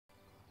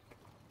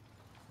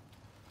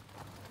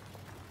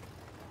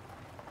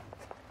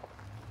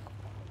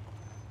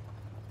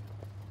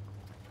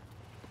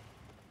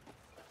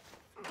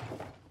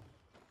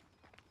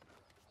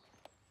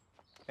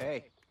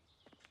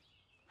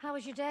How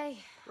was your day?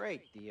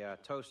 Great. The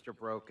toaster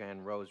broke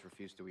and Rose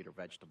refused to eat her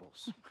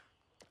vegetables.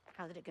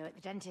 How did it go at the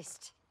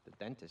dentist? The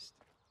dentist?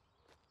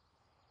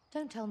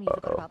 Don't tell me you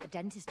forgot about the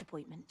dentist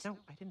appointment. No,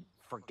 I didn't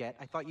forget.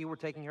 I thought you were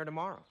taking her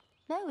tomorrow.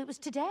 No, it was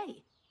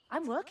today.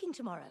 I'm working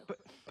tomorrow. But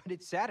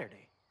it's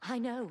Saturday. I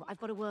know. I've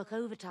got to work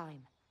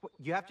overtime. What,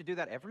 you have to do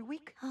that every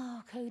week?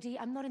 Oh, Cody,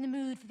 I'm not in the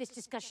mood for this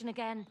discussion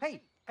again.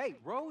 Hey,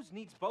 Rose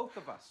needs both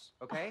of us,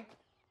 okay?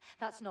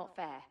 That's not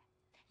fair.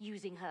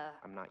 Using her.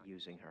 I'm not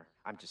using her.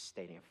 I'm just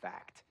stating a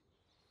fact.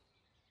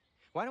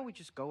 Why don't we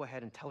just go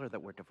ahead and tell her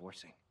that we're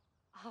divorcing?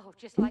 Oh,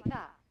 just like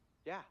that?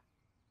 Yeah.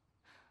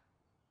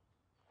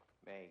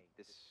 May,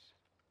 this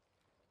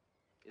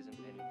isn't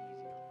any easier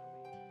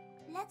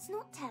for me. Let's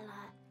not tell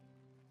her.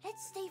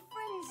 Let's stay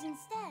friends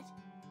instead.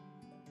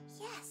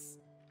 Yes,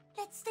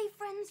 let's stay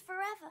friends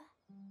forever.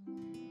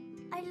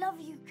 I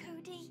love you,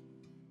 Cody.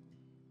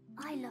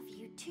 I love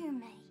you too,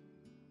 May.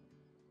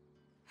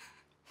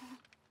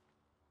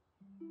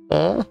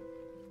 Oh.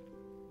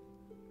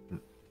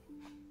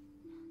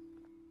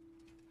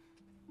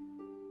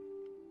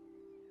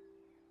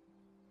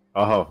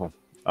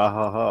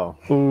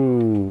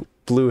 Ooh,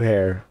 blue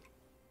hair.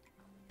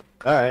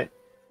 All right.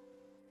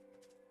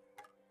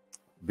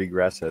 Big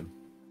grass head.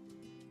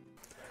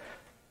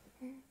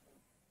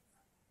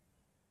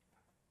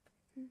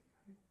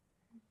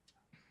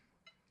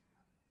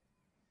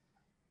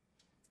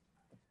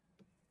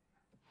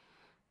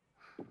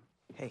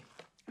 Hey,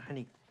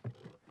 honey,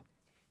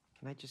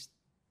 can I just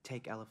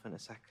take Elephant a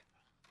sec?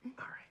 All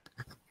right.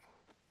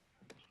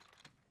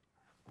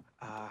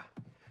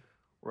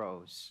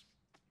 Rose,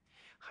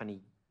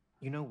 honey,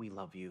 you know we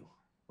love you,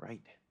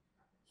 right?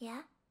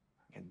 Yeah?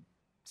 And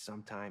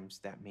sometimes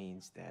that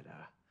means that,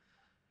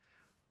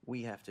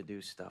 we have to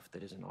do stuff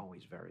that isn't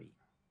always very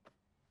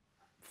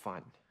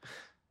fun.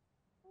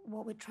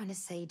 What we're trying to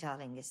say,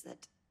 darling, is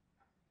that,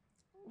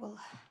 well,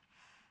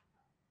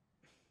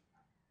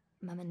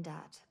 Mum and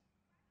Dad,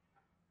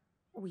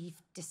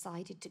 we've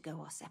decided to go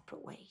our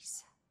separate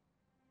ways.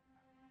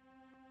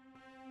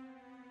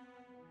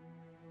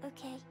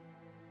 Okay.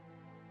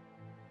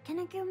 Can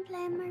I go and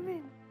play in my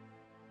room?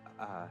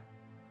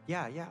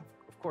 Yeah,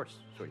 of course,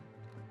 sweetie.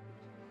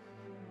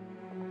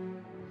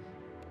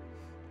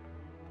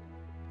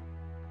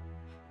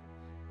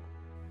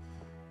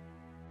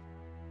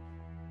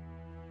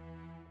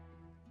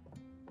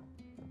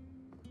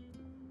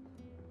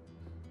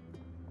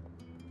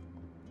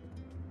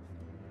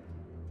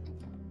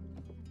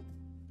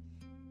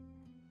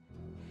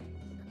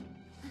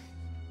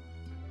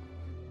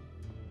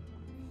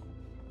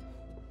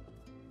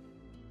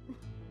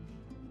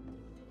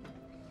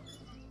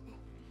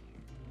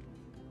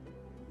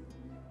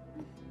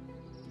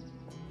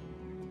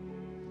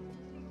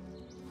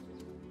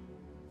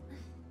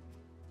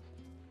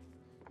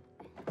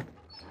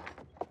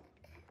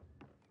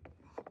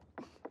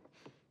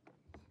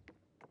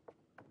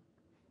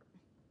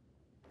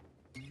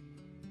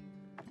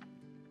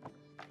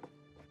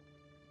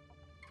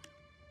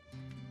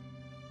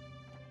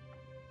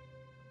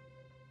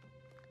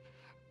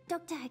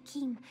 Dr.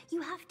 Hakim,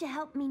 you have to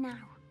help me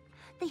now.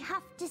 They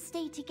have to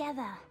stay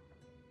together.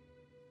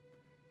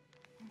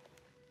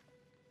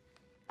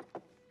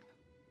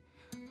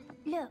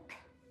 Look,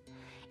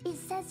 it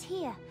says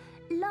here,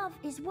 love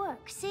is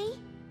work, see?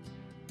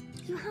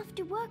 You have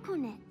to work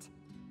on it.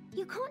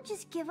 You can't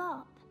just give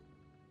up.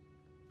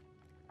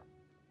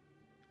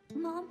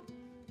 Mom,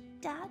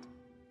 Dad,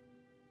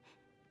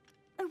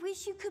 I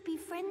wish you could be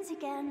friends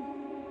again.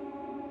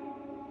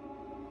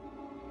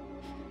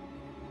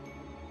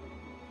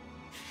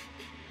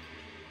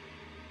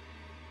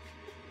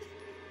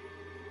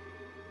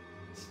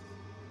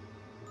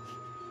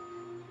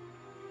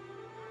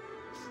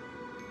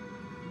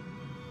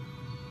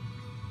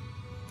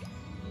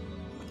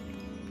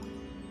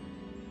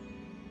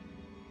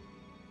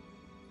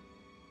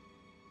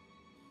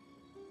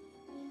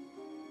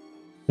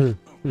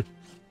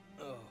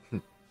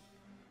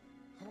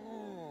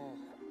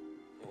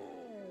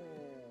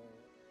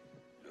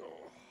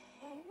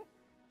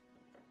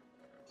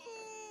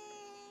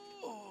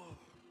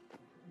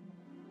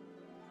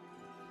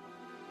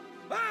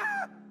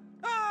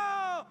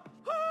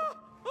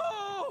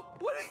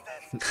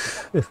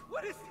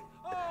 What is it?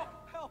 Oh,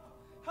 help!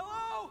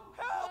 Hello!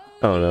 Help!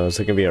 Oh no, it's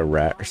like gonna be a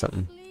rat or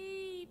something.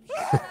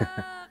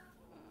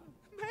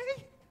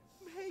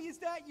 May, is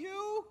that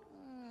you?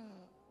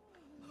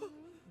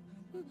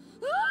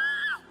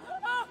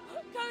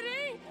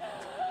 Cody!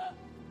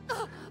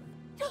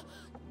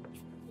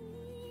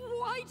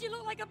 Why'd you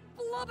look like a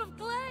blob of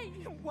clay?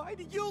 Why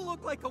do you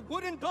look like a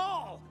wooden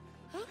doll?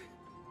 Look.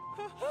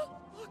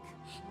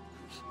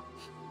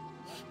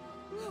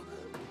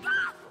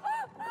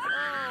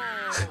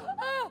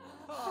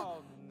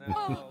 Oh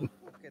no!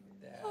 Look at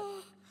that.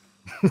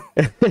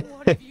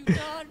 What have you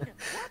done?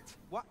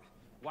 What?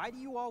 Why do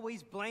you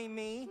always blame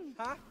me?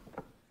 Huh?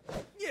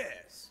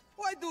 Yes.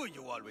 Why do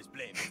you always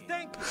blame me?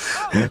 Thank you.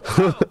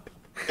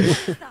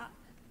 What's that?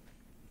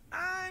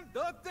 I'm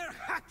Dr.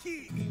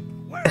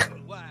 Hakim,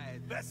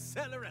 worldwide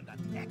bestseller and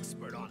an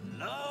expert on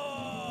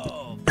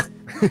love.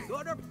 My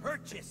daughter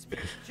purchased me.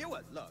 She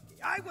was lucky.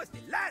 I was the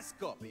last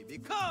copy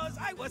because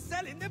I was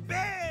selling the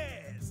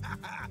best.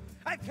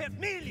 I've helped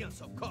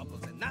millions of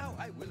couples, and now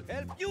I will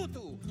help you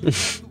two get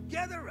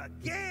together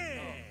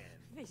again.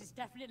 This is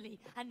definitely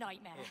a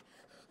nightmare.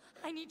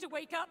 I need to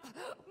wake up.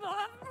 No!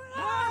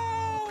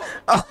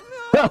 Oh,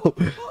 no.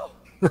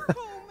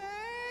 Oh,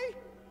 May!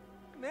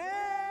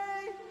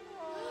 May!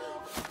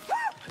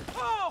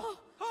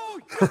 Oh,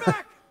 you're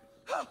back!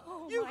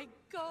 Oh my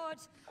God.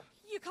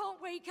 You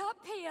can't wake up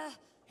here.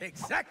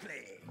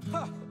 Exactly.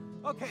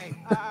 Okay,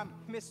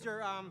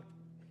 Mr.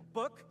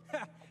 Book.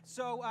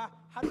 So,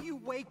 how do you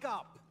wake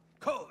up?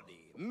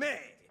 Cody,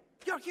 May,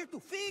 you're here to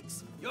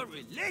fix your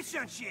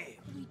relationship.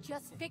 We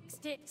just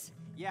fixed it.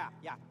 Yeah.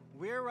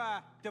 We're,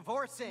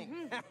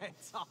 divorcing.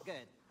 It's all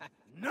good.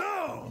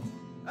 No!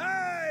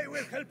 I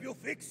will help you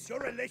fix your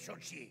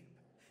relationship.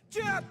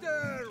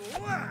 Chapter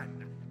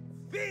 1.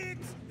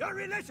 Fix your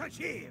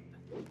relationship.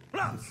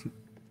 Plus,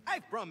 I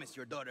promised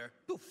your daughter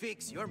to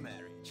fix your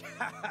marriage.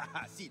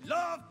 See,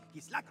 love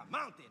is like a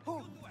mountain.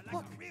 You do it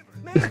like a river.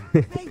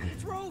 May,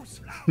 it's Rose.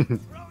 Flowers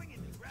growing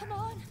in the grass. Come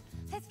on,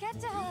 let's get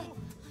to her.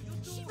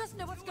 She must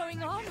know what's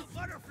going on. Little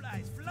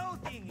butterflies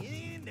floating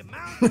in the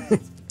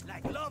mountains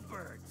like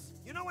lovebirds.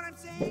 You know what I'm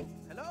saying?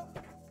 Hello?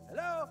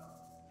 Hello?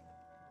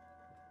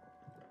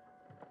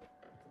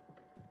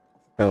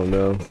 Oh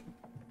no.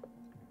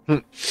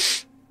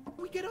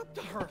 We get up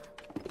to her,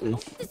 The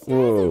stairs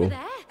Whoa. over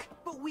there.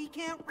 but we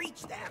can't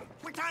reach them.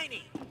 We're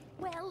tiny.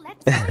 Well,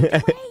 let's find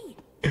a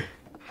way.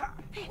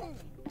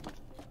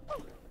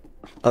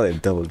 Oh, they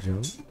double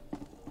jump.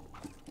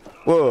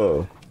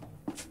 Whoa.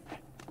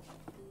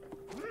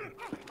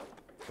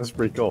 That's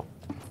pretty cool.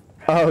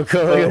 Oh,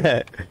 cool. Look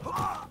at that.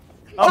 Oh,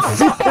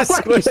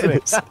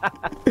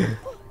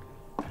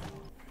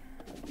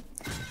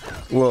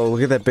 Whoa,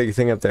 look at that big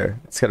thing up there.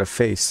 It's got a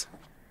face.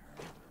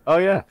 oh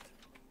yeah.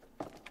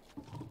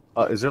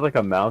 Is there like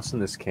a mouse in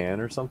this can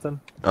or something?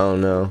 Oh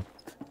no.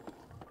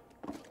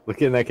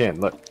 Look in that can.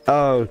 Look.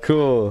 Oh,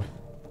 cool.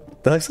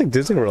 That looks like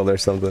Disney World or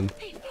something.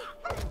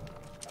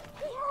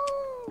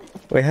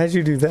 Wait, how'd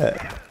you do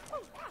that?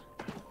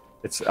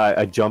 It's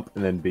I jump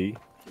and then B.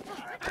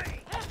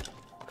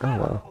 Oh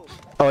wow.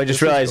 Oh, I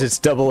just realized it's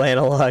double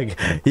analog.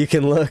 You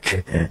can look.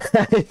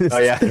 Oh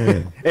yeah.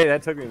 Hey,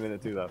 that took me a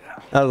minute too though.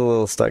 I was a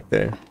little stuck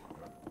there.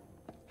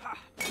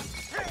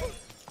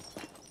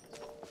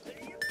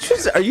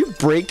 Jeez, are you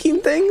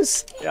breaking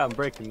things? Yeah, I'm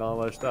breaking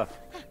all our stuff.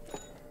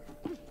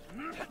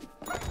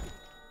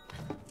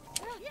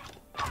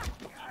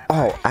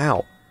 Oh,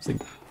 ow. It's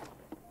like-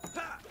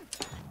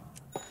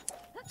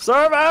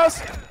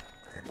 Service!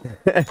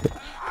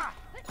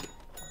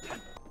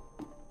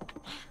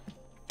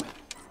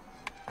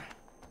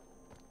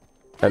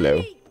 Hello.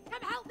 Hey,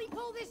 come help me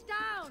pull this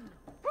down.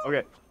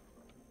 Okay.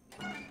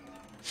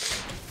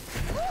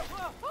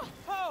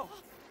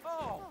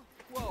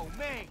 Whoa,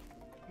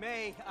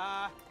 May,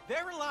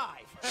 they're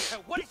alive.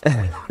 What is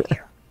going on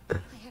here? I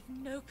have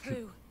no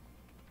clue.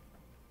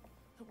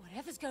 But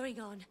whatever's going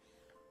on,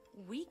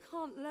 we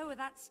can't lower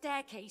that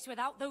staircase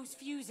without those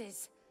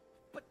fuses.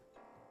 But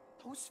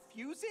those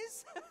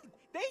fuses?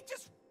 They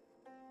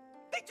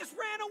just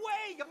ran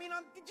away. I mean,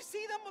 did you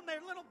see them on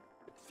their little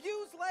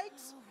fuse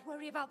legs? Oh,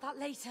 worry about that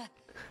later.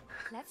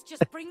 Let's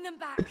just bring them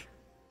back.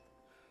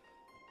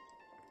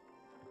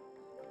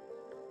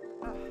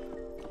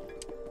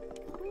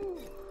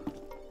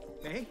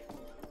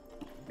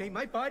 May,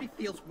 my body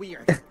feels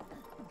weird.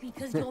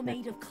 Because you're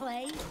made of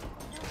clay?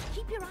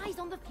 Keep your eyes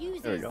on the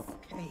fuses. There we go.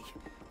 Okay.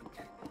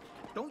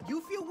 Don't you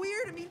feel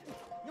weird? I mean,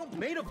 you're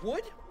made of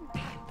wood?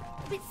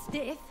 A bit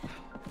stiff,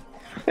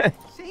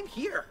 Same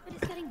here. but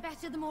it's getting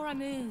better the more I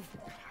move.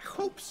 I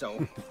hope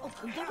so. Oh,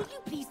 Pluto, will you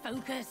please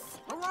focus?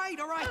 All right.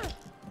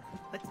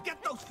 Let's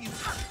get those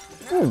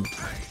fuses. Ooh.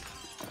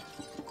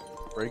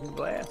 Breaking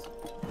glass.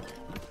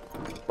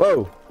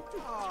 Whoa.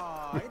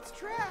 Aw, it's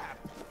trapped.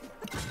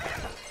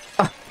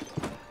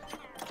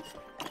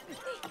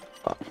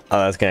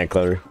 Oh, that's kind of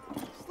clever.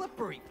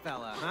 Slippery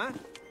fella, huh?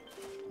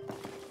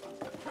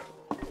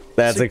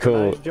 That's a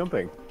cool. Synchronized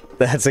jumping.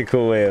 That's a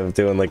cool way of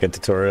doing like a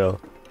tutorial.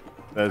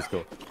 That is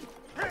cool.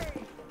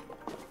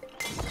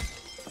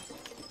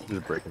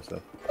 Just breaking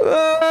stuff.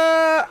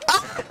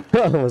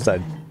 Almost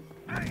died.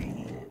 I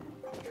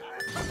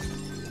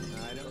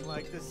don't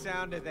like the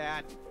sound of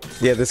that.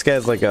 Yeah, this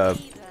guy's like a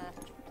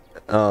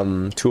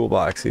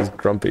toolbox. He's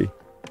grumpy.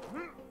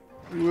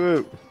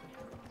 Whoa.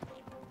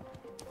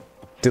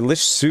 Delish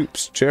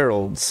soups,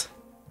 Gerald's.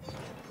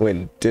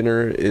 When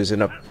dinner is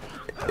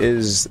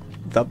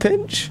the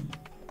pinch?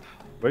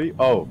 What do you?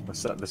 Oh, the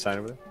sign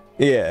over there.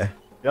 Yeah.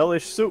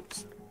 Delish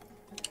soups.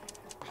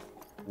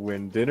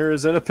 When dinner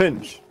is in a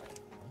pinch.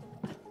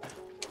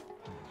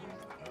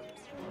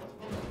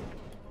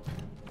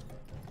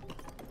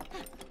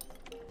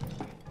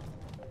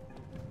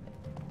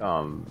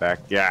 Back.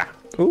 Yeah.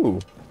 Ooh.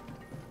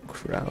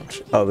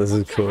 Crouch. Oh, this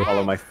is cool.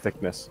 Follow my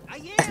thickness.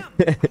 I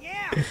am.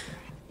 Yeah.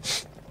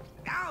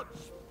 Ouch.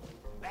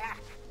 Back.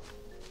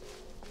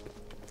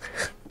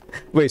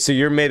 Wait, so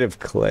you're made of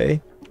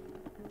clay?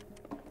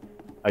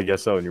 I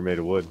guess so, and you're made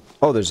of wood.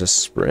 Oh, there's a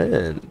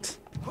sprint.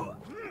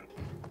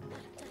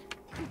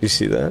 You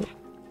see that?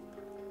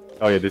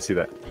 Oh yeah, I did see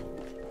that.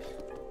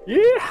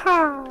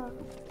 Yeehaw!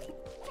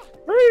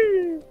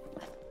 Whee!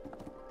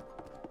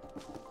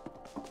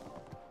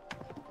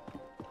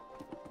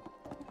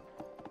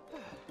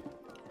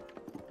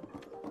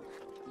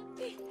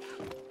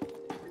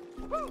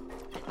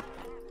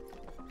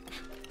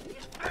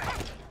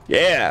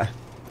 Yeah.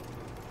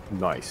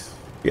 Nice.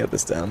 We got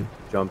this down.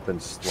 Jump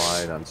and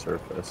slide on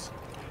surface.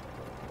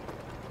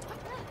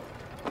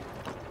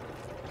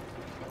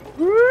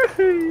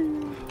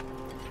 Woohoo!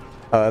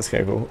 Oh, that's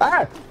kind of cool.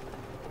 Ah!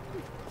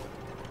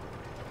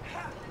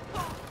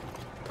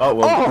 Oh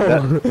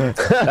well, Oh!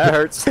 that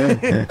hurts.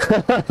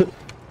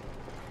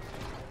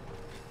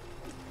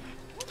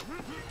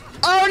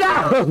 Oh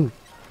no!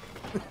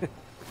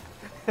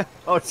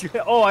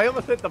 Oh, I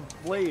almost hit the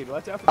blade.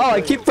 Watch out for the Oh, I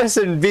blade. keep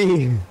pressing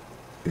B.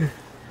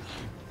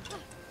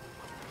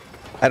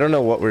 I don't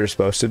know what we were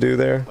supposed to do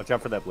there. Watch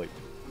out for that blade.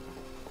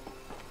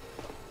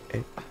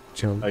 Okay,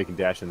 jump. Oh, you can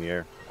dash in the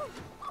air.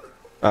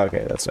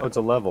 Okay, that's Oh, not. it's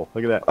a level.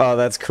 Look at that. Oh,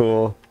 that's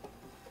cool.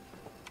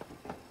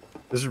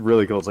 This is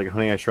really cool. It's like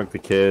Honey, I Shrunk the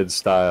Kids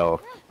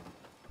style.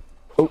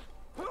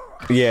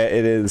 Yeah,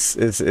 it is.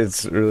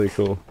 It's really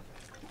cool.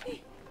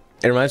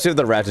 It reminds me of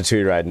the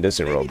Ratatouille ride in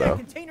Disney World, though.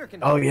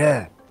 Oh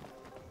yeah.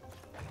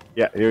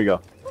 Yeah, here we go.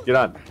 Get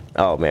on.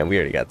 Oh man, we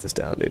already got this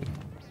down, dude.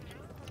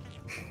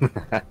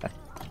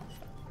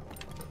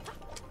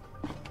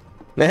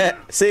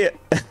 See it.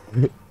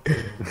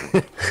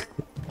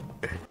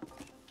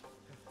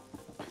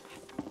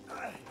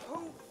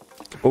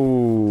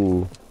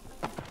 Ooh.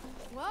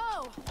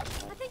 Whoa!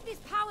 I think this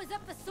powers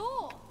up the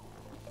saw.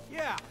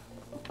 Yeah,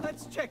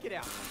 let's check it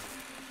out.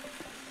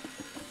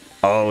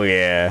 Oh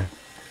yeah.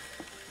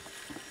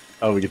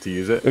 Oh, we get to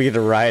use it. We get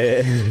to ride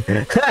it.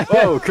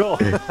 Oh, cool.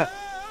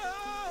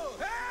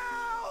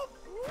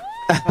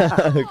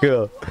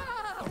 Cool.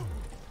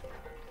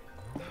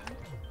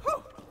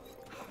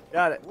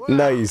 Got it.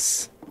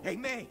 Nice. Hey,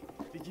 May,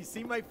 did you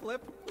see my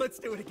flip? Let's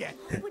do it again.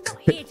 We're not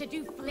here to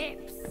do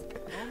flips.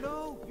 Oh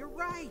no, you're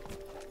right.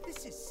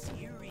 This is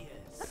serious.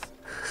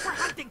 We're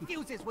hunting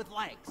fuses with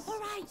legs. All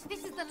right,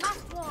 this is the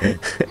last one.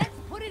 Let's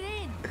put it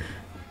in.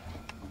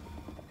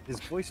 His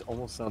voice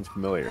almost sounds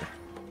familiar.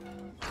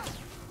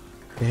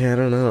 Yeah, I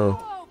don't know.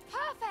 Oh,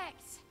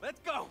 perfect. Let's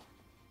go.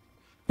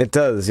 It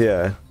does,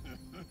 yeah.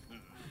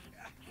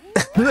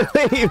 The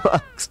baby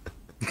box.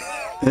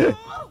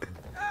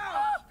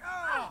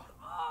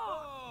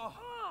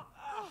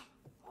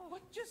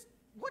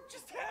 What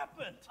just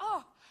happened?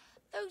 Oh,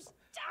 those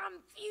damn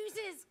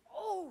fuses.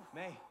 Oh,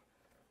 May,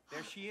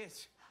 there she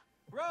is.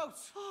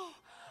 Rose!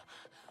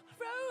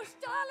 Rose,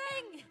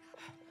 darling.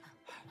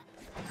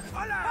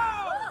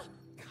 Hola!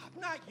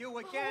 Not you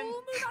again.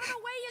 Oh, move out of the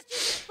way, you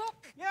stupid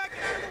book. Yeah, get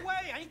out of the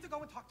way. I need to go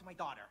and talk to my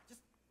daughter.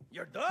 Just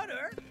Your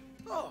daughter?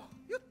 Oh,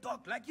 you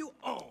talk like you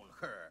own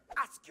her.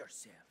 Ask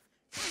yourself,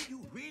 do you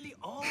really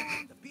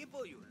own the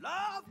people you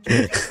love?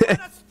 You just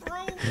let us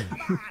through?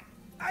 Come on,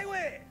 I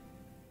will.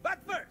 But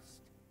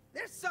first,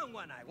 there's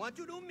someone I want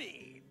you to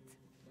meet.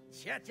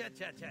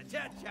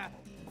 Cha-cha-cha-cha-cha-cha.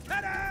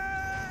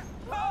 Ta-da!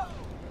 Oh,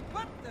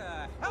 what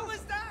the hell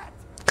is that?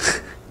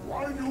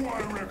 Why do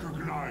I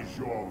recognize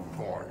your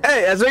voice?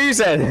 Hey, that's what you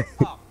said.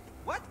 Oh,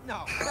 what?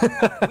 No,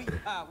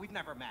 we've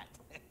never met.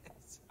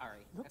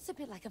 Sorry. Looks a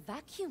bit like a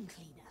vacuum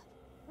cleaner.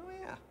 Oh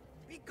yeah.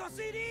 Because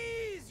it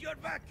is your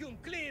vacuum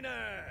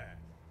cleaner.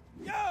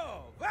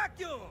 Yo,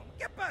 vacuum,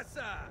 ¿qué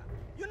pasa?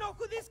 You know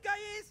who this guy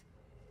is?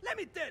 Let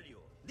me tell you,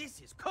 this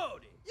is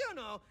Cody. You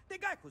know, the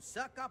guy who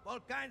suck up all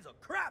kinds of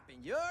crap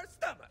in your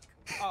stomach.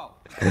 Oh,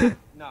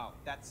 no,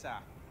 that's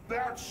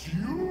That's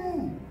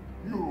you!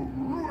 You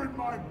ruined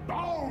my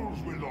bowels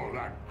with all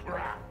that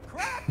crap!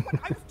 crap. What?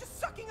 I was just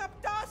sucking up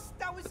dust.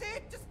 That was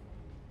it. Just.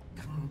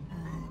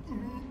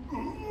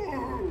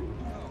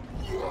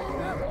 Get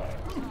there.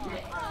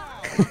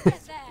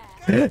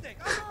 Good thing.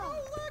 Oh,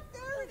 look,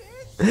 there it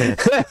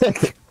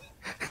is.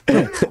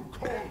 You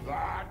call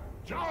that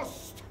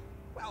just?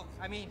 Well,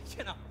 I mean,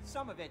 you know,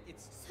 some of it,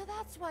 it's. So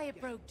that's why it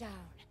broke down.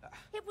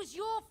 It was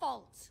your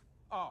fault.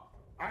 Oh,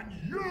 And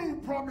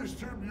you promised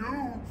him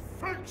you'd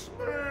fix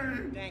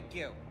me! thank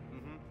you.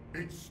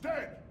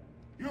 Instead,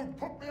 you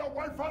put me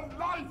away for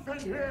life in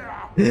here!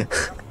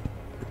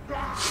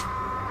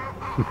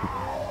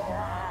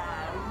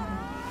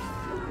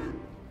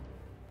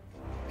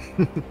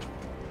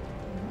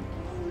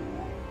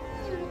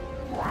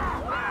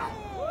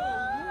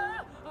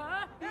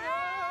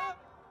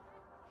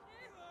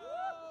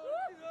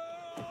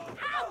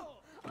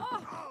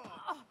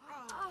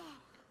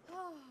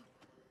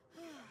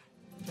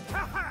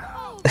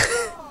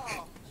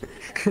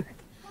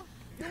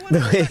 The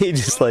way he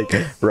just like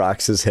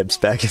rocks his hips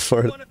back and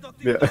forth. Wanna talk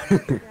to your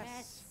daughter?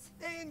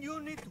 Then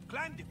you need to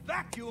climb the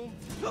vacuum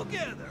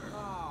together.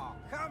 Oh,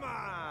 come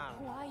on.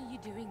 Why are you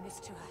doing this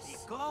to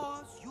us?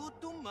 Because you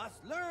two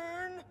must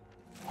learn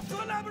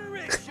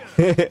collaboration.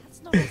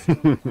 That's not a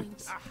strong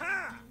point.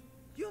 Aha!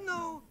 You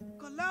know,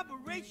 collaboration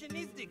Collaboration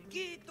is the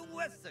key to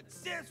a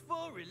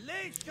successful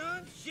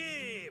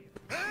relationship.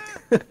 Huh?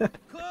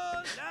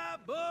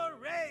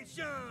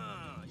 Collaboration.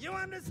 You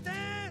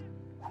understand?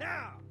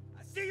 Now,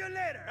 I'll see you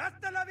later.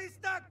 Hasta la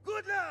vista.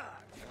 Good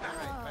luck. All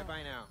right,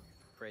 bye-bye now,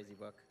 crazy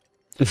book.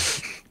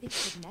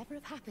 This would never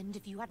have happened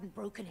if you hadn't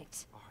broken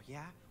it. Oh,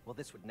 yeah? Well,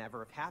 this would never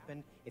have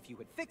happened if you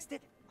had fixed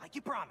it like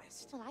you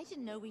promised. Well, I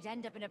didn't know we'd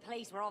end up in a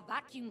place where our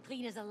vacuum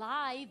cleaner's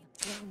alive.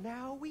 Well,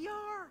 now we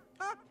are.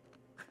 Huh?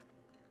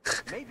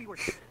 Maybe we're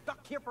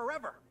stuck here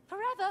forever.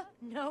 Forever?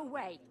 No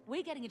way.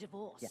 We're getting a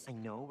divorce. Yeah, I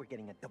know we're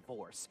getting a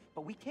divorce,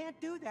 but we can't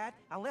do that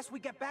unless we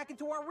get back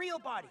into our real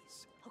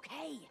bodies.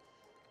 Okay.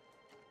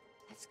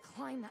 Let's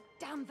climb that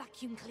damn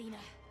vacuum cleaner.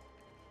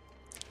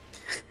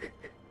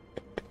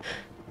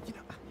 You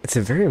know, It's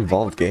a very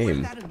involved I wonder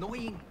game. where that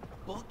annoying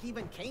book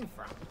even came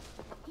from.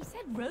 He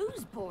said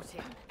Rose bought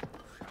him.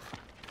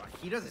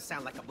 He doesn't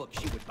sound like a book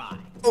she would buy.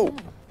 Oh,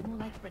 More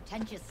like a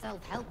pretentious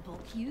self-help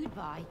book you'd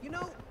buy. You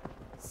know,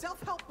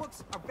 self-help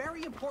books are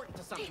very important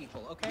to some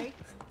people, okay?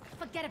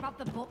 Forget about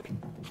the book.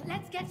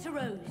 Let's get to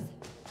Rose.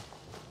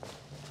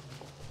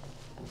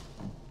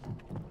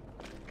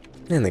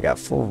 man, they got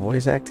full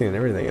voice acting and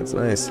everything. It's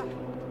nice.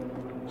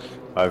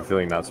 I have a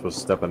feeling not supposed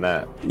to step on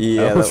that.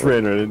 Yeah, I almost that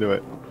ran right into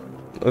it.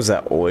 was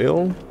that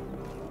oil?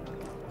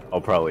 Oh,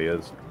 probably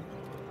is.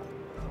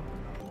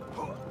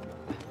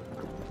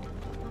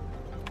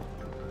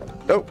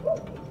 Oh.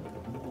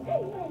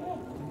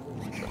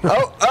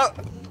 Oh, oh.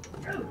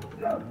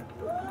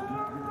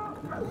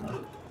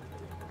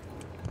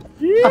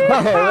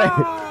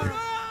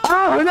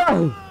 Oh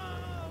no!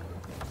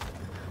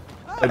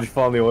 I just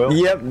fall in the oil?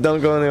 Yep,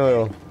 don't go in the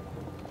oil.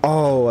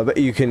 Oh, I bet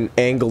you can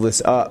angle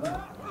this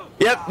up.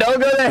 Yep, don't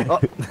go there. Oh.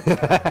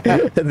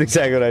 That's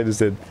exactly what I just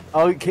did.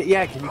 Oh,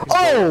 yeah, can you control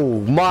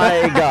Oh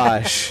my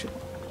gosh.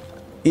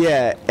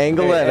 Yeah,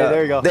 angle Hey, that hey, up.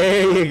 there you go.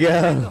 There you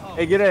go.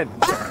 Hey, get in.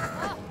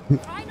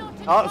 Try not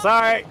to Oh,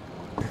 sorry.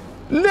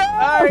 No!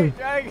 Sorry,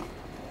 drag.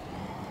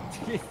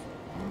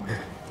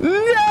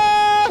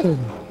 No!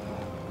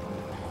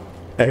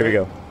 There we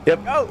go.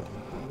 Yep. Go.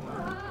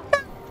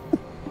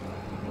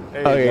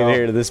 There you Okay, go.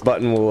 here, this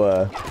button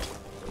will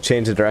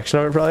change the direction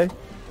of it probably.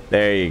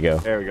 There you go.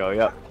 There we go,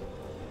 yep.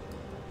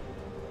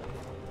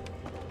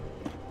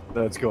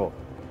 That's cool.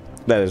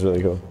 That is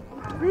really cool.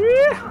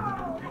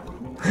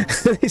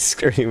 They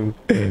scream.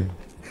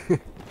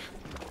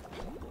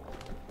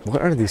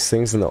 What are these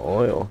things in the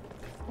oil?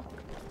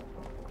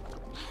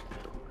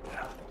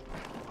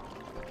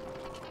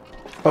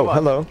 Oh,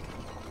 hello.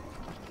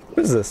 What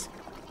is this?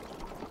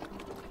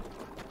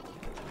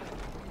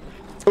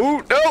 Oh,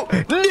 no!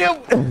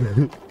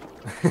 No!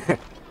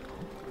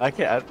 I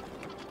can't.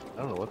 I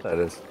don't know what that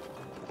is.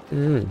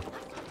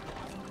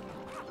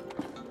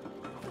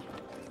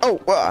 Oh,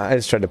 well, I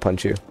just tried to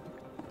punch you.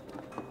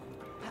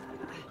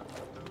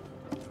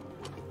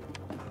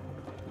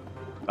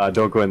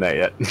 Don't go in that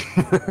yet.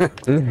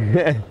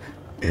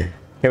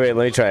 Hey, wait,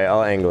 let me try it.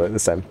 I'll angle it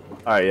this time.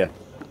 Alright, yeah.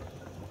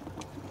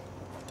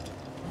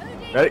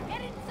 Ready?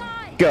 get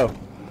inside. Go.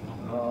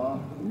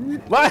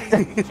 What?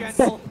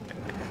 Gentle.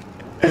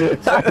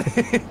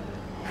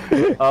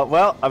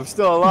 Well, I'm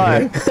still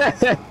alive.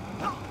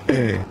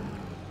 There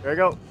we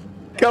go.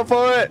 Go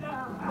for it!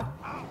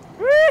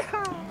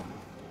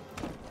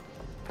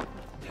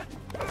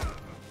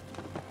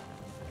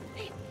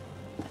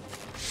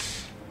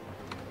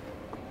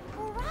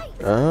 All right.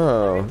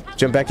 Oh,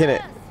 jump back in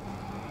it.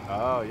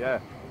 Oh, yeah.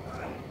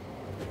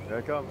 Here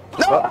I come.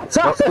 No!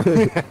 Oh,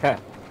 no.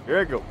 Here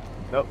I go.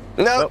 Nope.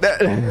 No! Nope.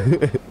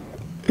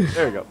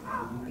 There we go.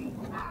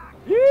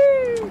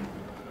 Yee!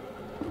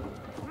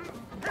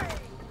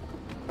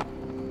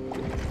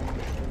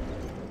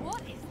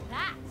 What is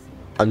that?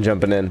 I'm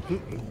jumping in.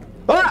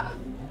 Ah!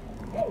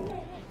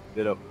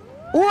 Ditto.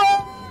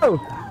 Whoa!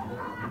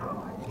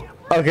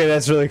 Okay,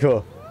 that's really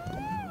cool.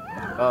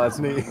 Oh, that's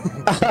neat.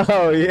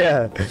 Oh,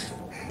 yeah.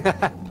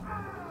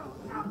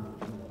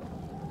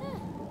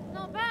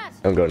 Not bad.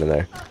 I'm going in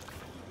there.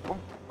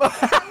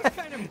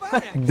 Kind of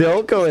fun, actually.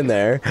 Don't go in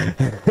there.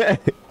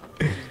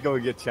 Just go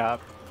and get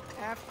chopped.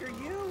 After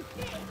you.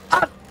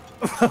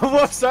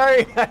 Whoops,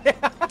 sorry.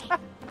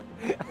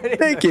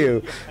 Thank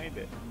you. Behind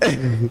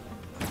it.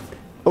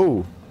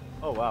 Oh.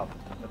 Oh, wow.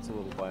 That's a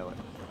little violent.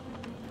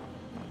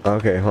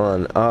 Okay, hold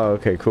on. Oh,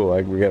 okay, cool.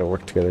 We gotta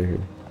work together here.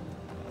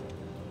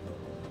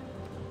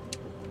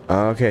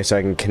 Okay, so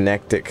I can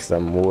connect it because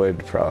I'm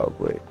wood,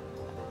 probably.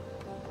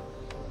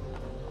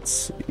 Let's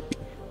see.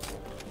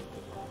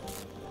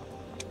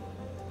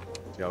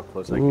 See how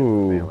close I can get to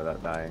the man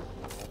without dying.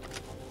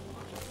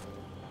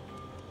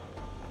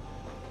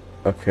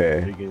 Are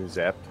Okay. you getting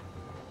zapped?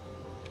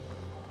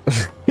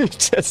 You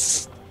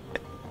just...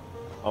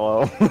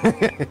 Hello?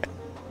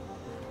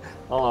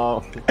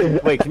 Hello?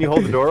 Wait, can you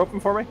hold the door open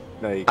for me?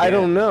 No, you can't. I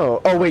don't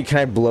know. Oh, wait, can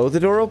I blow the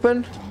door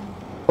open?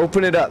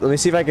 Open it up. Let me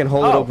see if I can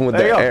hold it open with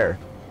there the you go. air.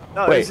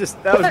 No, Wait. it's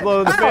just, that was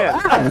blowing the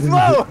fan.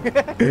 Blow!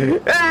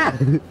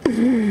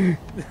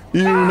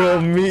 You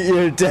will meet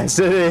your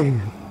destiny.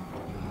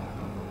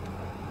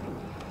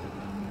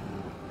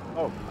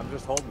 Oh, I'm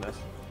just holding this.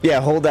 Yeah,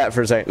 hold that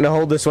for a second. No,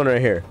 hold this one right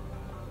here.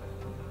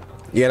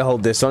 You gotta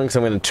hold this one because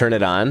I'm gonna turn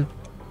it on.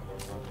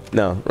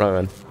 No, wrong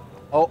one.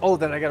 Oh,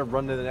 then I gotta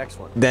run to the next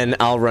one. Then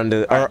I'll run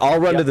to, or I'll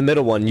run to the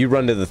middle one. You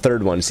run to the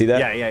third one. See that?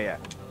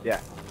 Yeah.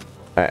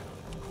 All right.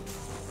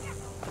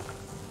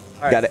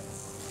 Got it.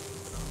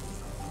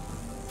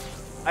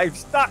 I'm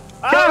stuck.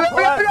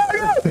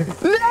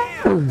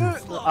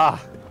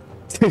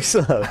 Too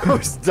slow. I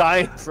was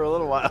dying for a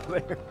little while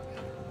there.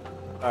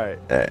 All right.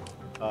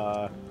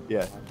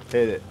 Yeah.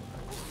 Hit it.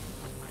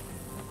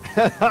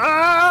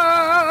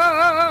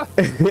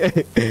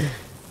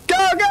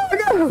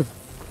 Go!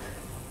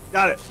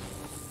 Got it.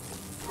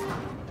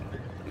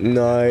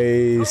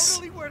 Nice.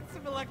 Totally worth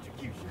some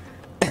electrocution.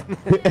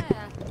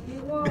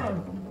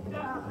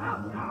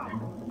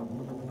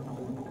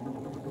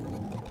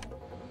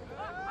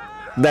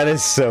 That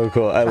is so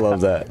cool. I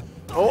love that.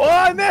 Oh,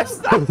 I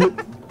missed.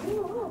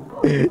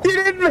 You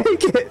didn't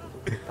make it.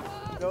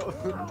 No.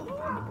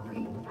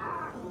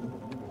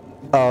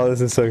 Oh,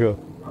 this is so cool.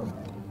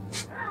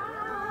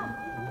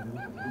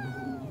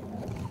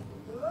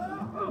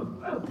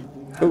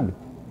 Ooh.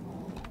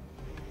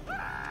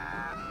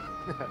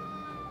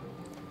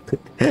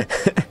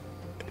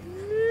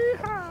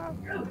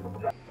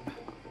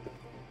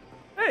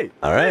 Hey.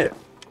 All right.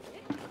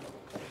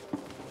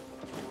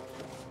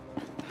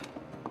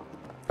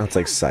 That's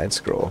like side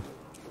scroll.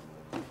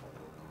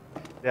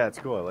 Yeah, it's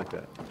cool. I like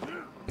that.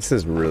 This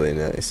is really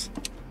nice.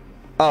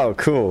 Oh,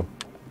 cool.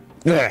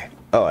 Ugh.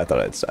 Oh, I thought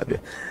I'd stop you.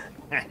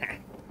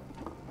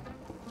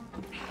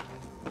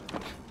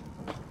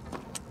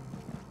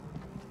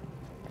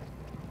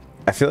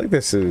 I feel like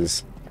this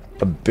is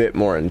a bit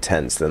more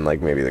intense than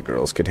like maybe the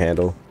girls could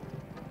handle.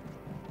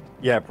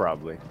 Yeah,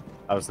 probably.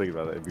 I was thinking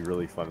about it. It'd be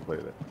really fun to play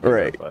with it.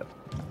 Right. But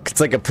It's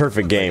like a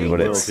perfect game, but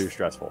a little it's too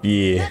stressful.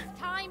 yeah.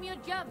 Time your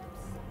jumps.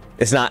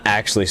 It's not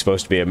actually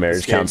supposed to be a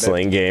marriage game,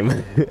 counseling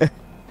game.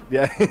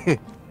 Yeah.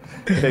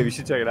 Hey, you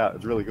should check it out.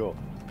 It's really cool.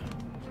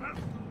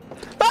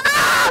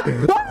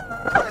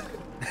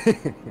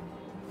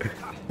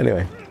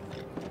 Anyway,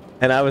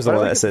 and I was the But I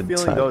one like that said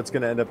feeling time. though it's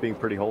gonna end up being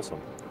pretty wholesome.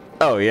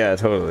 Oh yeah,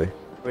 totally.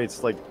 I mean,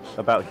 it's like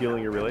about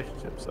healing your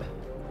relationship. So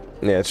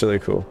Yeah, it's really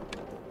cool.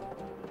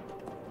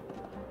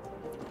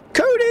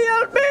 Cody,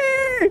 help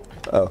me!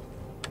 Oh,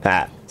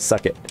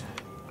 suck it.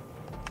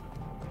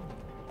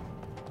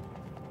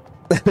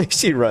 The way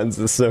she runs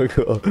is so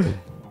cool.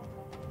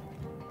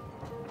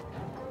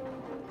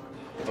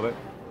 love it.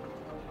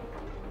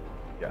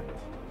 Yeah.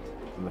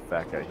 And the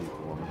fat guy, he's the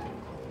woman.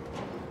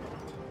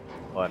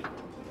 What?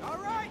 All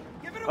right,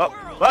 give it a Oh,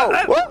 whirl.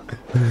 what? What?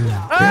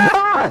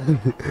 Ah!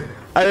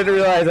 I didn't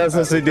realize I was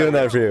supposed to be doing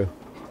that for you.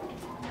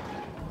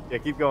 Yeah,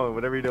 keep going.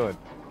 Whatever you're doing.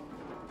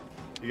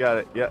 You got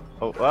it. Yeah.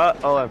 Oh,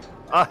 hold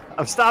on.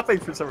 I'm stopping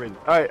for some reason.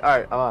 All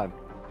right. I'm on.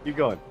 Keep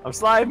going. I'm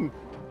sliding.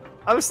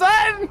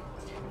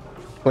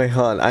 Wait,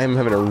 hold on. I am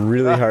having a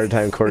really hard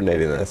time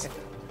coordinating this.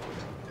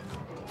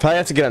 Probably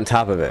have to get on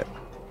top of it.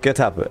 Get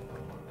on top of it.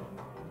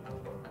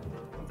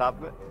 Top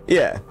of it.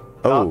 Yeah.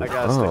 Oh. I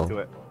gotta stick to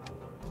it.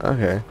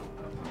 Okay.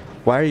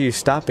 Why are you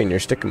stopping your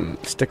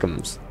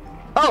stickums?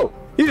 Oh!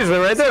 You just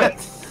went right through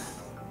it!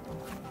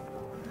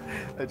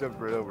 I jumped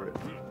right over it.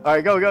 All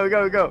right,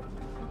 go.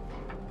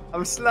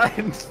 I'm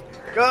sliding.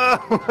 Go.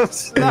 I'm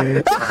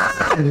sliding.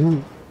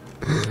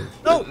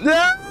 Oh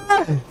no!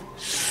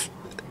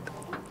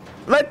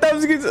 My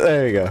thumbs get.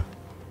 There you go.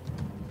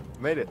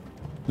 Made it.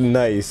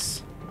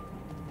 Nice.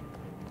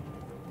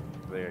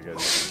 I think I got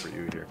it for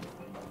you here.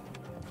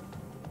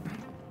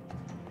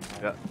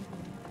 Yeah.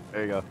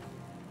 There you go.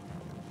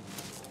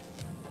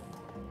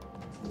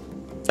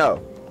 Oh.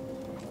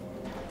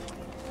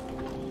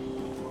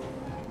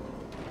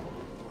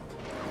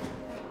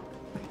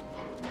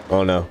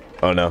 Oh no.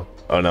 Oh no.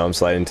 Oh no, I'm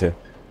sliding too.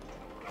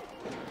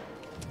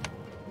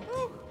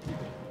 Whew,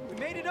 we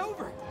made it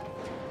over.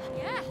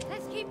 Yeah,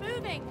 let's keep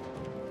moving.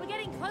 We're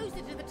getting closer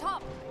to the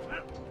top.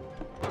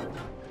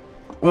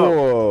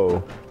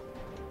 Whoa.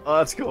 Oh,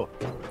 that's cool.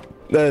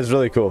 That is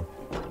really cool.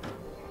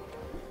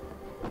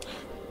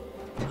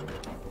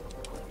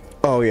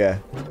 Oh yeah.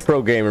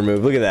 Pro gamer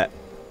move. Look at that.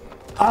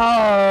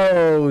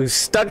 Oh,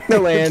 stuck the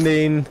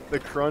landing. The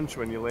crunch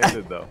when you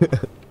landed, though.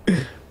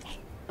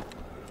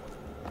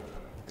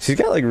 She's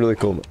got like really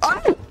cool.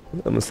 Oh!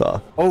 Almost saw.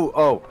 Oh.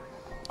 All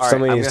right,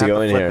 Somebody I'm needs gonna to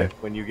go have in flip here. it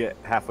when you get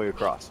halfway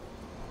across.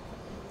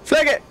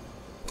 Flag it!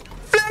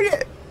 Flag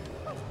it!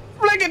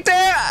 Flag it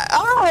there!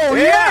 Oh,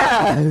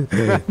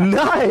 yeah!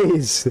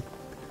 Nice! Here,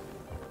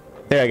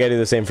 I gotta do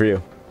the same for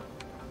you.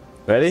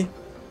 Ready?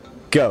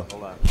 Go.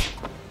 Hold on.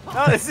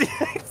 Oh,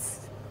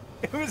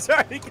 it was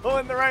already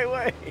going the right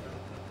way.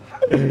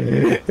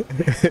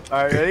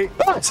 All right, ready?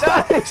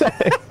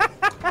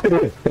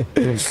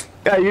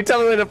 Yeah, you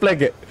tell me when to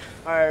flag it.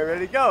 All right,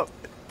 ready, go.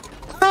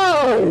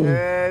 Oh!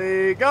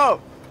 Ready,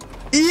 go.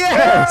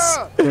 Yes!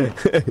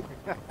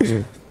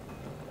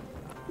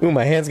 Ooh,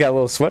 my hands got a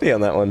little sweaty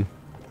on that one.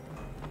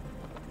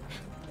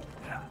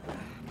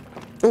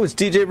 Oh, it's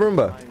DJ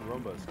Roomba.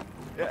 Rumbas.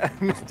 Yeah,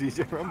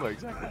 DJ Rumba,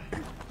 exactly.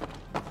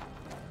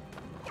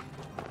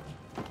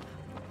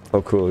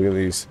 Oh, cool. Look at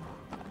these.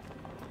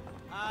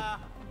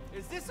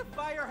 a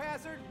fire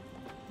hazard?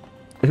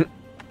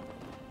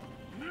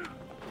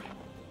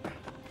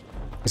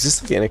 Is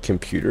this like in a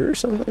computer or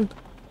something?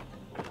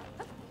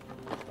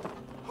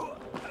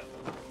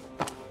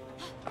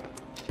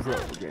 Pro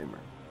gamer.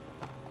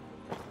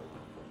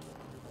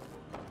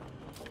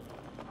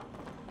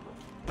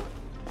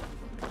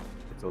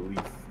 It's a leaf.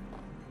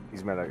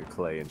 He's made out of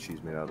clay and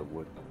she's made out of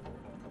wood.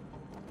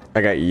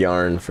 I got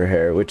yarn for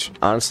hair, which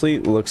honestly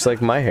looks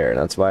like my hair, and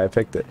that's why I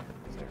picked it.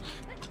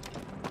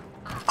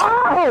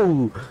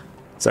 Oh!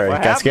 Sorry,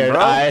 What got scared. happened,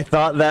 bro? I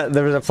thought that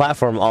there was a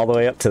platform all the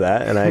way up to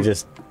that, and I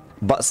just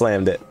butt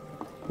slammed it.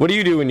 What do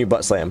you do when you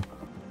butt slam?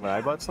 When I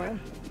butt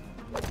slam?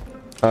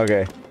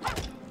 Okay.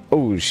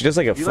 Oh, she does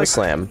like a You foot like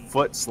slam.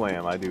 Foot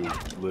slam. I do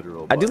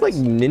literal. I do like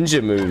butts.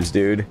 ninja moves,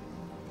 dude.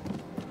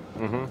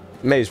 Mhm.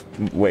 May's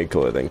way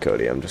cooler than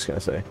Cody, I'm just gonna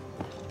say.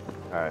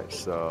 All right.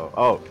 So.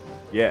 Oh,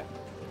 yeah.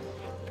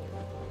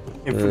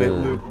 Infinite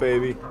loop,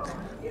 baby.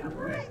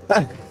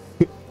 I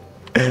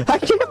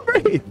can't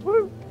breathe.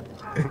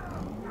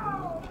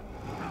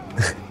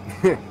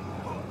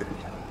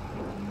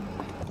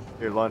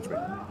 Here, launch me.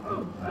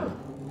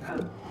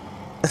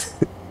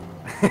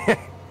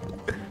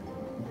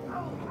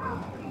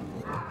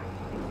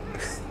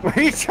 Why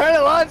are you trying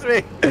to launch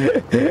me?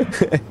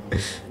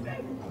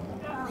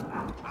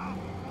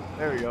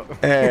 There we go.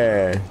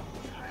 Hey.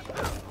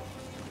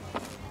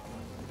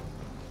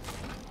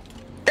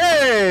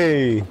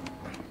 Hey!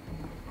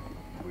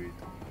 Sweet.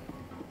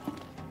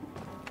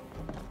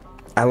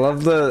 I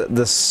love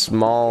the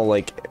small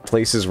like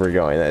places we're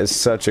going. That is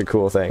such a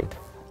cool thing.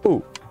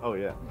 Ooh. Oh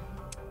yeah.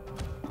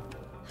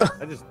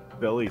 I just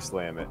belly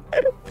slam it.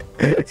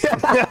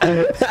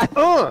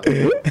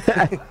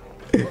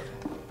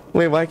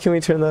 Wait, why can't we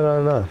turn that on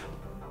and off?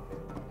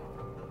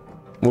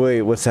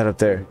 Wait, what's that up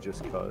there?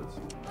 Just cause.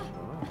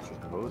 Oh, it's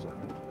just a hose, I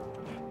think.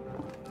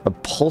 A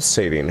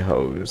pulsating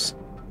hose.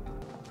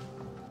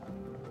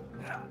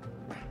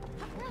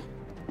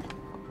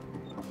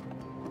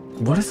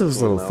 What are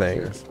those little Mouse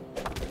things?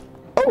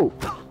 Oh!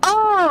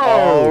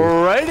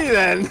 Oh! Alrighty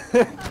then.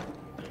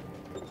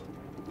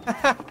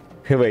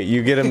 Hey, wait,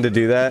 you get him to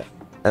do that,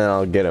 and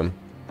I'll get him.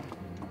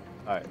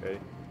 All right, ready?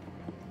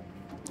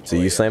 So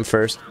you slam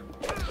first.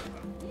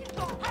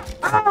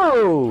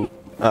 Oh!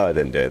 Oh, I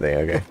didn't do anything.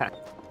 Okay.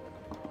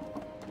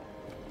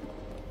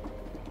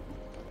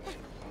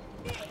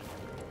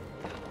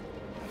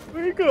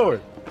 Where you going?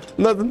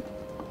 Nothing.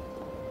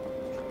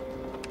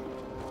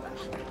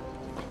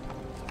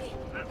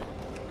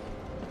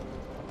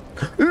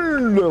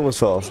 I almost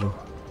fell off.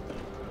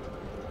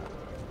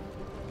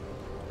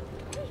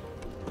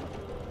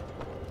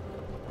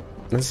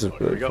 This is Here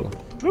really we go.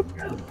 cool.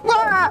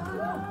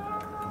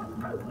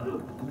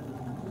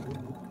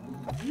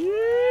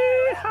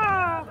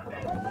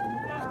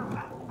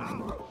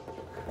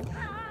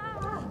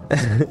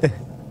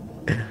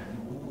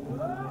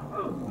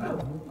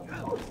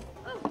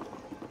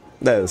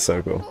 That is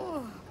so cool.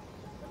 Oh,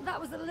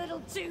 that was a little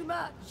too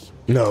much.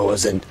 No, it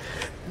wasn't.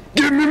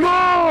 Give me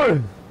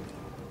more!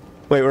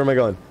 Wait, where am I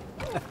going?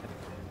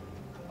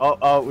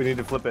 Oh, we need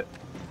to flip it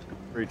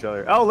for each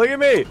other. Oh, look at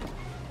me!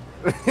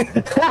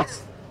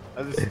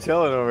 I'm just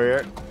chilling over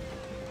here.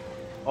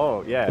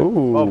 Oh, yeah.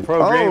 Ooh. Oh,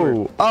 pro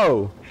gamer.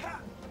 Oh.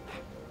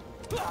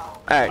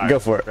 Alright, go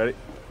for it. Ready?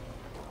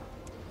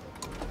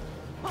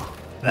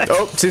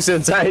 Oh, too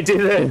soon. Sorry, too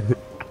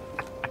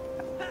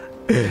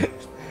soon.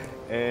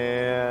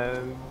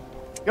 And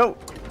go.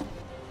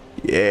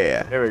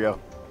 Yeah. There we go.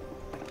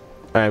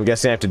 Alright, I'm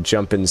guessing I have to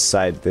jump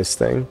inside this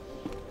thing.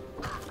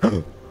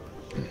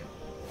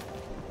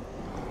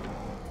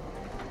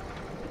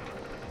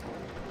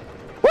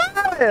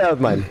 That was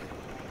mine.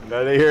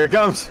 Ready? Here it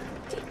comes.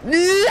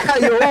 Yeah,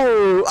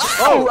 yo.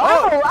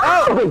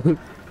 Oh.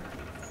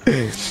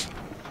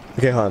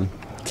 Okay, hon.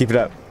 Keep it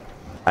up.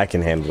 I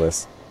can handle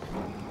this.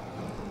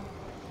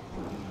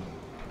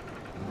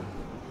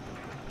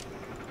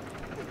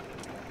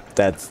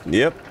 That's,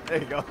 yep. There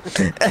you go.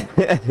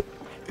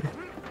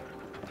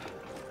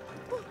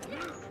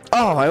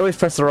 Oh, I always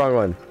press the wrong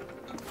one.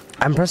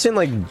 I'm pressing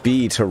like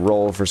B to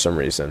roll for some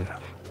reason.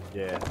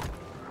 Yeah.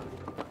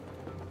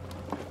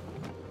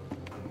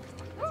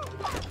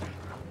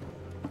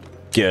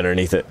 Get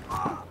underneath it.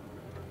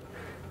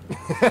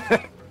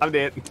 I'm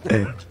dead.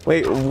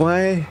 Wait,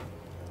 why?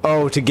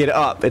 Oh, to get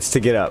up. It's to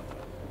get up.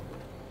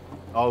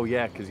 Oh,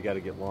 yeah, because you got to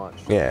get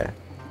launched. Yeah.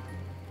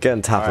 Get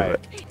on top All of right.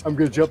 it. I'm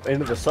going to jump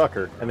into the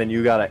sucker, and then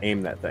you got to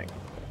aim that thing.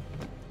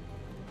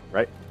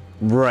 Right?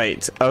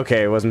 Right.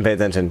 Okay, wasn't paying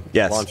attention.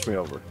 Yes. Launch me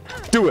over.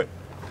 Do it.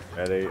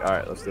 Ready? All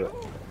right, let's do it.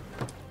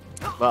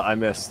 Well, I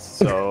missed,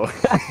 so...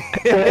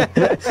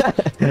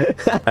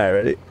 Alright,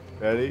 ready?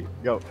 Ready?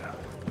 Go.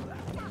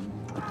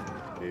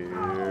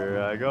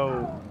 Here I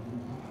go.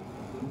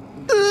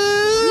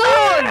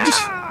 Launch!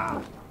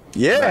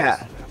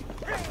 Yeah!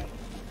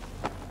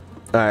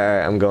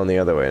 Alright, I'm going the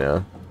other way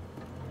now.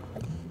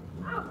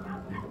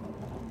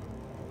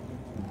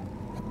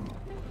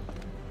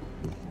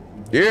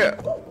 Yeah!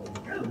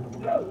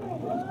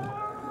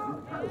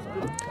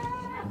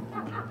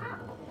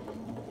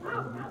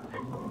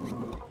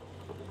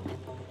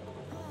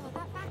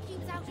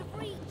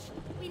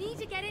 We need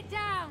to get it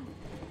down.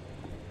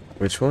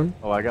 Which one?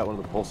 Oh, I got one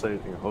of the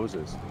pulsating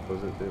hoses.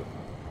 Those are too.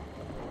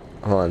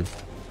 Hold on.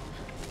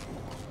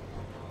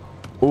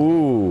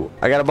 Ooh,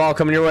 I got a ball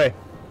coming your way.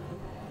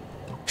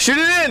 Shoot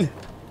it in!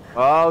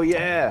 Oh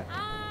yeah.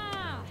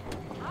 Ah,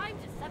 time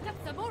to suck up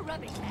some more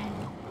rubbish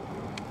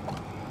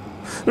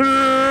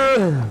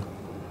then.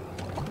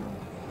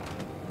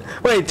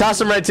 Wait, toss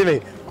him right to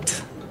me.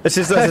 Let's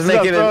just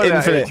make it an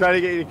infinite. Trying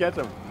to get you to catch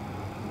him.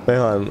 Wait,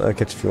 hold on. I'll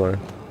catch if you want.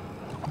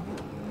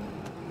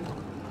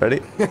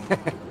 Ready? Here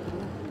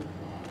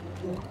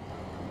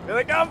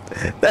they come.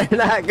 They're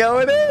not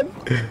going in.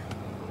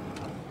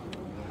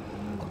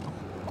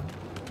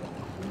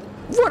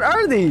 What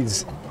are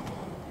these?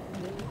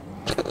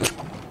 I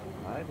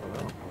don't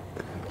know.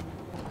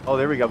 Oh,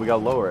 there we go. We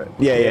gotta lower it.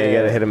 Yeah, you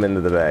gotta hit them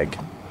into the bag.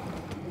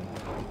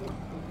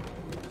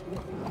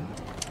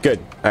 Good.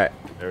 All right.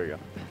 There we go.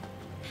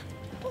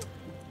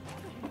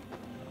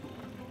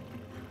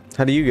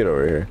 How do you get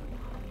over here?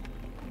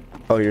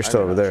 Oh, you're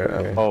still over there.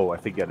 Okay. Oh, I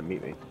think you gotta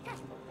meet me.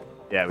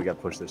 Yeah, we gotta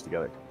push this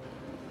together.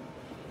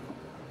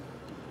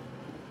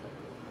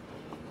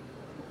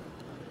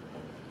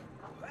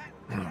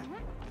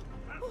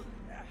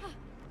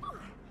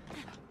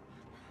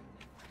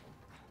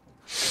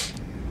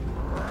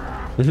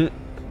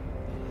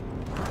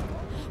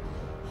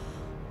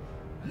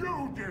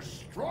 You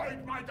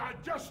destroyed my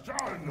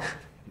digestion!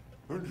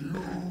 And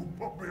you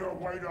put me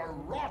away to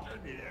rot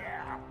in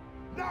here!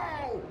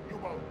 Now you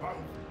will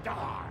both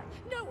die!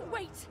 No,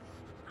 wait.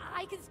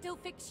 I can still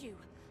fix you.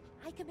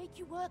 I can make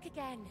you work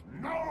again.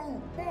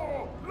 No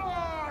more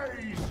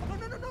lies!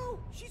 No.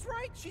 She's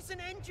right. She's an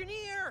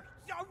engineer.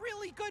 A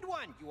really good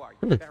one. You are.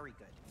 You're very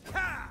good.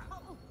 Ha!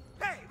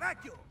 Hey,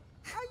 vacuum.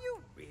 Are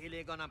you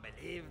really gonna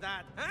believe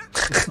that, huh?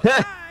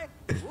 I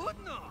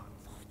would not.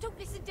 Don't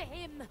listen to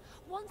him.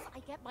 Once I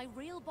get my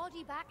real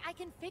body back, I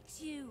can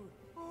fix you.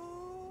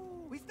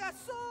 Oh, is that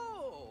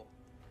so?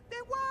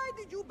 Then why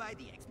did you buy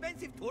the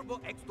expensive Turbo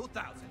X2000,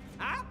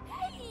 huh?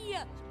 Hey!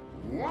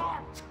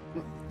 What?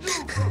 You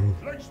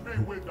replaced me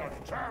with the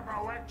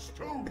Turbo X2!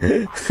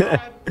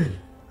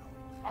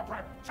 A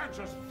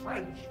pretentious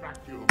French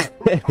vacuum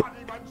who can't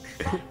even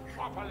suck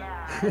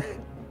properly!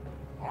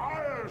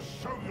 I'll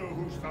show you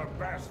who's the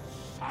best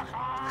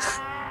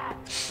sucker!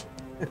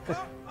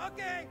 Oh,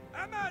 okay,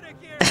 I'm out of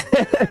here. See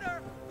you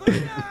later.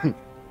 Good night.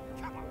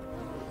 Come on.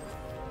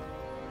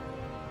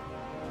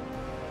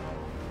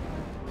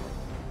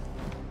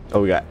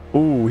 Oh, we got.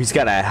 Ooh, he's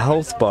got a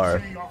health bar.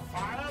 See your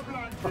fire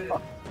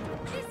blanket.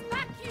 This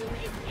vacuum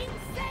is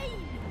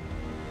insane!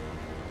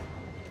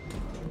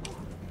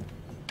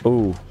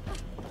 Ooh.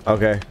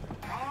 Okay.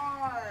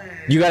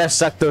 You gotta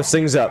suck those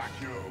things up,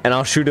 and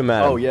I'll shoot him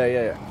at him. Oh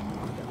yeah.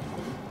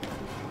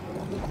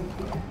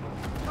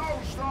 No,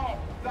 stop!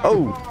 That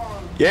Oh,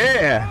 burns.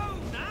 yeah. Oh,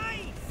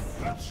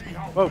 nice. Let's see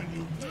how Oh. well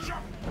you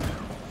jump!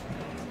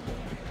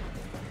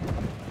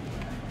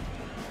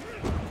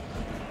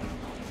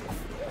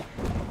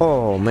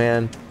 Oh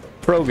man,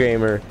 pro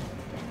gamer.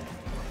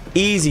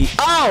 Easy.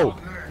 Oh.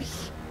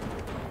 This.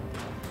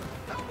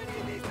 How many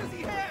of these does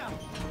he have?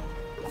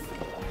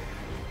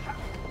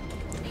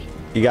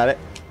 You got it.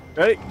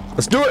 Ready?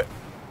 Let's do it.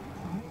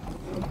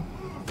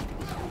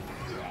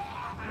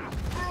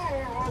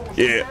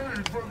 Yeah.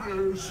 Made for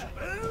this.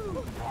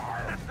 I'll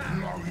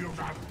blow you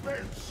to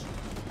bits.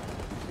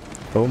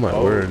 Oh my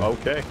Oh, word.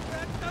 okay.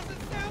 That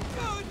doesn't sound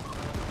good.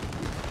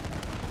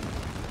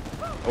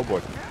 Oh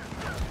boy.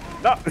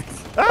 No.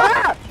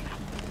 Ah!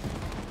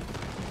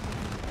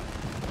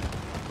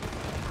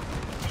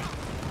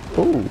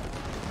 Ooh.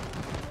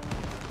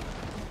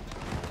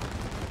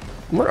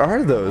 What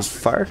are those?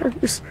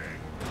 Firecrackers?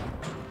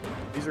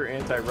 These are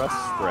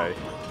anti-rust spray.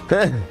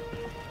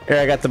 Here,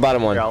 I got the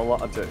bottom one. Here, I'll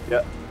launch it.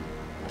 Yeah.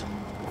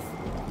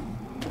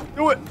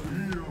 Do it.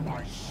 Feel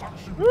my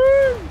suction.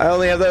 I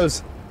only have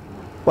those.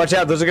 Watch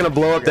out, those are gonna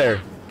blow up there.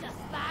 Just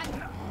that.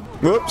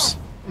 Whoops.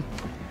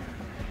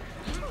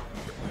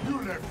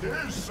 You left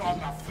this on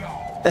the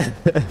floor.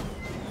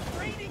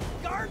 Raining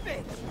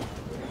garbage.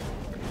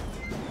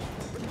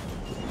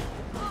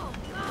 Oh,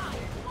 God.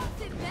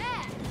 What's in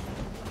there?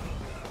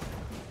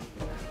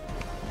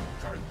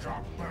 Take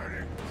a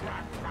burning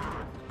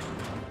cracker.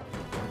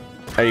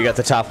 Oh, you got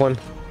the top one?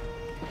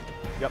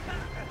 Yep.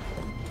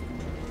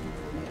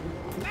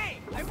 Hey,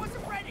 I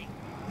wasn't ready.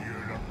 You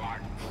look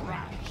like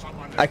trash.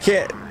 Someone I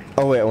can't.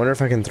 Oh, wait, I wonder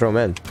if I can throw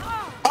them in.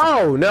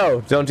 Oh,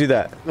 no, don't do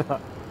that.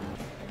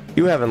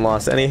 You haven't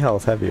lost any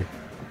health, have you?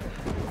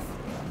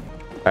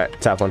 Alright,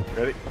 top one.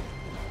 Ready?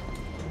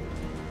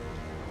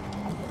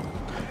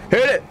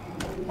 Hit it!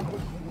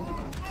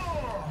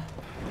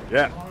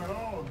 Yeah. my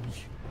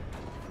arms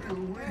feel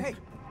weak. Hey,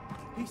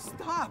 he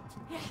stopped.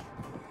 Yeah.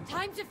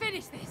 Time to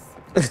finish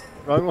this.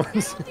 Wrong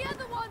ones. Get on the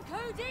other one,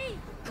 Cody.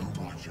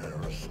 Too much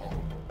aerosol.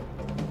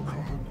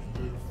 Can't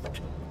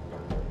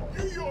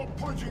lift. You're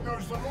pushing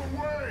us the wrong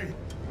way.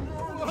 No,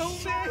 Wrong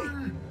sorry.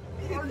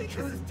 You I think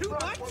this is came too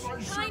back much? when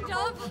I said Kind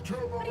about of. the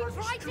Turbo But he X2.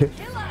 tried to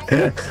kill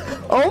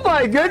us. Oh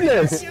my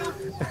goodness!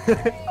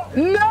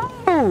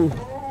 No!